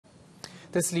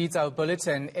This leads our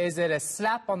bulletin. Is it a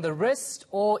slap on the wrist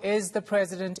or is the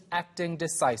president acting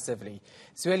decisively?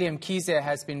 Zweli Mkhize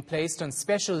has been placed on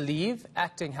special leave.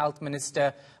 Acting Health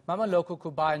Minister Mmamoloko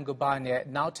Kubayi-Ngubane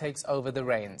now takes over the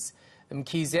reins.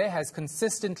 Mkhize has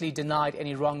consistently denied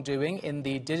any wrongdoing in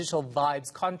the Digital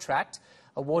Vibes contract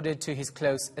awarded to his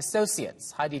close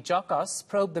associates. Heidi Giokos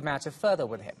probed the matter further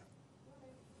with him.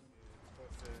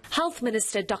 Health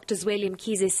Minister Dr. Zweli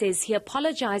Mkhize says he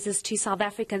apologizes to South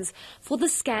Africans for the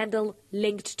scandal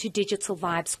linked to Digital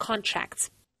Vibes contracts.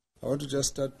 I want to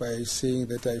just start by saying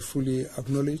that I fully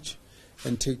acknowledge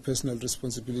and take personal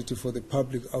responsibility for the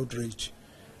public outrage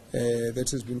that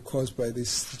has been caused by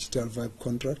this Digital Vibe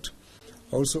contract.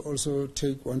 I also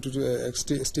want to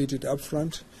state it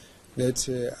upfront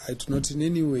that I do not in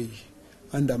any way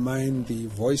undermine the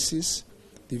voices,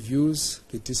 the views,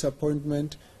 the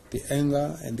disappointment, the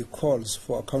anger and the calls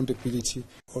for accountability.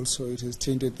 Also, it has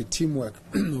tainted the teamwork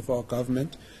of our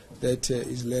government that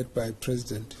is led by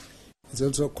President. It's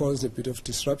also caused a bit of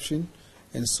disruption,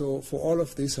 and so for all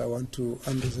of this I want to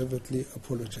unreservedly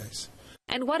apologize.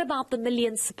 And what about the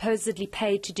millions supposedly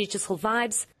paid to Digital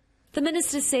Vibes? The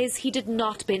minister says he did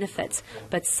not benefit,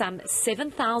 but some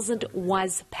 7,000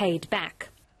 was paid back.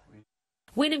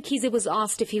 When Mkhize was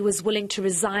asked if he was willing to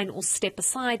resign or step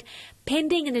aside,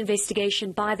 pending an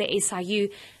investigation by the SIU,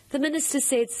 the minister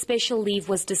said special leave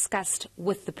was discussed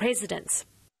with the president.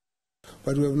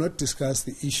 But we have not discussed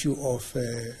the issue of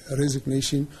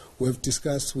resignation. We have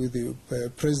discussed with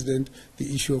the president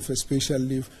the issue of a special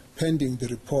leave pending the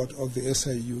report of the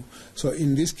SIU. So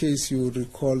in this case, you will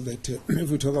recall that if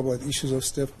we talk about issues of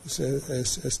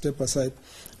step aside,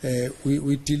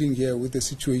 we're dealing here with a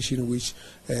situation which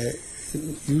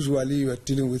usually you are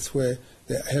dealing with where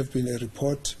there have been a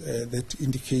report that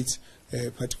indicates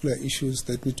particular issues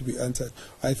that need to be answered.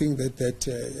 I think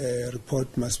that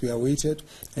report must be awaited,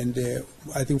 and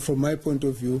I think from my point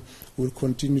of view, we'll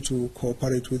continue to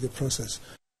cooperate with the process.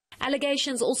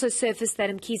 Allegations also surfaced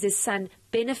that Mkhize's son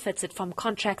benefited from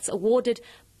contracts awarded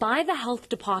by the health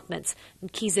department.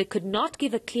 Mkhize could not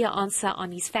give a clear answer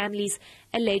on his family's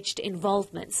alleged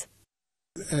involvement.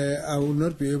 I will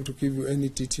not be able to give you any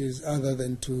details other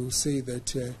than to say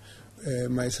that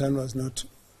my son was not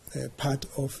part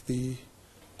of the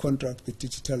contract, the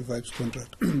Digital Vibes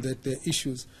contract, that the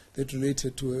issues that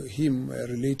related to him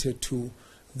related to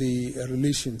the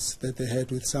relations that they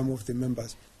had with some of the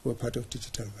members who were part of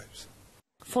Digital Vibes.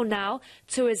 For now,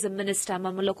 Tourism Minister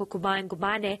Mmamoloko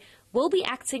Kubayi-Ngubane will be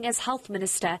acting as Health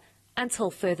Minister until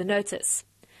further notice.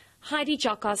 Heidi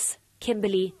Giokos,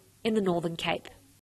 Kimberley in the Northern Cape.